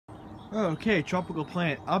Okay, tropical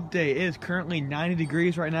plant update. It is currently 90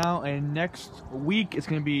 degrees right now, and next week it's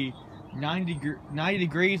going to be 90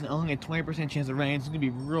 degrees and only a 20% chance of rain. It's going to be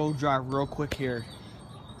real dry real quick here.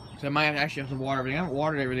 So I might actually have to water everything. I haven't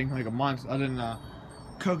watered everything for like a month other than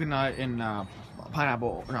coconut and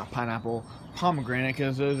pomegranate,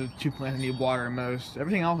 because those are the two plants that need water most.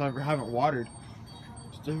 Everything else I haven't watered.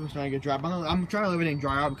 Still starting to get dry. But I'm trying to let everything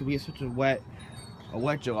dry out because we have such a wet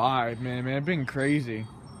July, man. It's been crazy.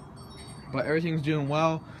 But everything's doing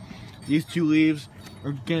well. These two leaves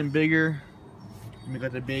are getting bigger. We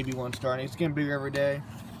got the baby one starting. It's getting bigger every day.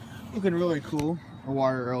 Looking really cool. I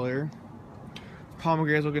watered earlier.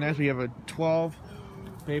 Pomegranate's looking nice. We have a 12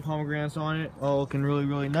 baby pomegranates on it. All looking really,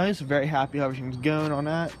 really nice. Very happy how everything's going on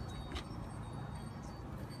that.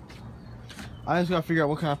 I just gotta figure out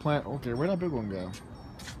what kind of plant. Okay, where'd that big one go?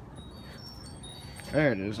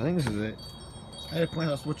 There it is. I think this is it. I had a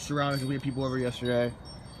plant that switched around because we had people over yesterday.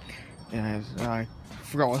 And I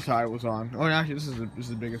forgot what side it was on. Oh, and actually, this is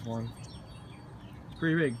the biggest one. It's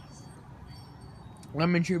pretty big.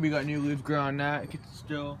 Lemon tree, we got new leaves growing on that. It gets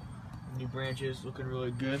still new branches, looking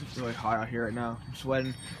really good. It's really hot out here right now. I'm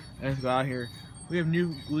sweating. I just got out here. We have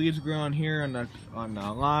new leaves growing here on the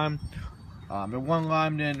lime. And one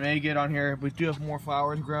lime didn't make it on here. We do have more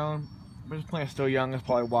flowers growing, but this plant's still young. That's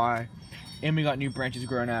probably why. And we got new branches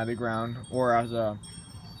growing out of the ground or as a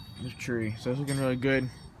this tree. So it's looking really good.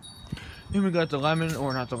 Then we got the lemon,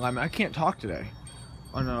 or not the lemon. I can't talk today.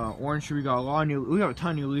 On the orange tree, we got a lot of new. We have a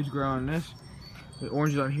ton of new leaves growing on this. The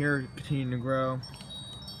oranges on here continuing to grow.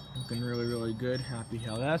 Looking really, really good. Happy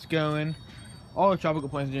how that's going. All the tropical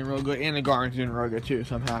plants are doing real good, and the garden's doing real good too.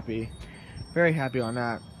 So I'm happy, very happy on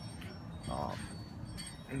that.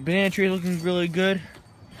 Banana tree is looking really good.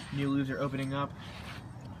 New leaves are opening up.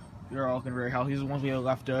 They're all looking very healthy. These are the ones we have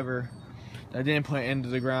left over that I didn't plant into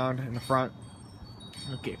the ground in the front.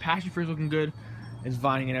 Okay, passion fruit's looking good. It's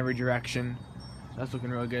vining in every direction. That's looking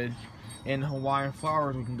real good. And the Hawaiian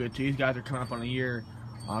flowers looking good too. These guys are coming up on a year.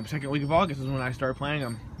 Second week of August is when I started planting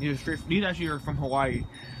them. These actually are from Hawaii.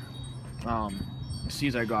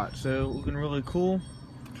 Seeds I got. So looking really cool.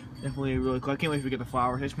 Definitely really cool. I can't wait to get the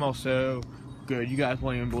flowers. They smell so good. You guys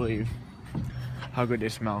won't even believe how good they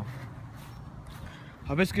smell.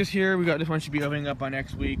 Hibiscus here. We got this one should be opening up by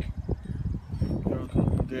next week.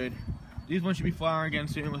 Looking good. These ones should be flowering again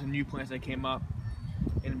soon with some new plants that came up.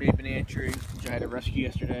 And the baby banana tree, which I had to rescue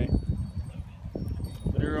yesterday.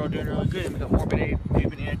 But they're all doing really good. And we got more baby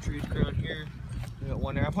banana trees growing here. We got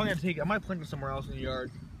one there. I'm probably gonna I might plant them somewhere else in the yard.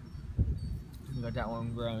 We got that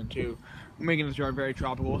one growing too. We're making this yard very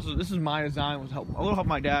tropical. So this is my design with a little help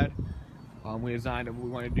my dad. We designed what we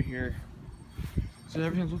wanted to do here. So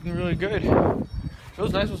everything's looking really good. So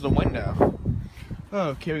what's nice was the window.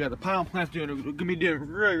 Okay, we got the pineapple plants we're gonna be doing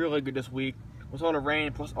really, really good this week. With all the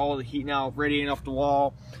rain plus all the heat now radiating off the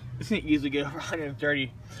wall, it's gonna easily get over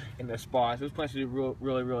 130 in this spot. So this plant's gonna do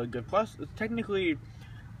really, really good. Plus, it's technically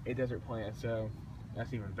a desert plant, so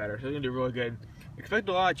that's even better. So it's gonna do really good. Expect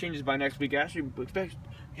a lot of changes by next week. Actually, expect,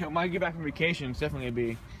 when I get back from vacation, it's definitely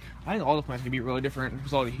gonna be. I think all the plants are gonna be really different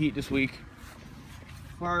with all the heat this week.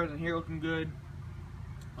 Flowers in here looking good.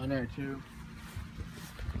 On there too.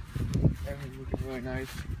 Everything's looking really nice.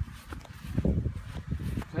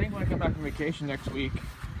 So I think when I come back from vacation next week,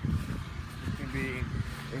 it's gonna be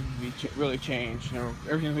really changed. You know,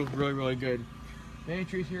 everything looks really, really good. Banana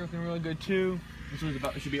trees here looking really good too.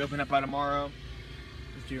 It should be open up by tomorrow.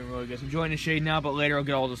 It's doing really good. It's enjoying the shade now, but later I'll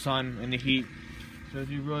get all the sun and the heat. So it's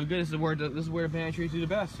doing really good. This is where the banana trees do the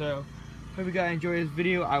best. So hope you guys enjoyed this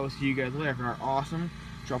video. I will see you guys later for our awesome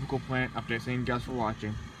tropical plant update. Thank you guys for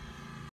watching.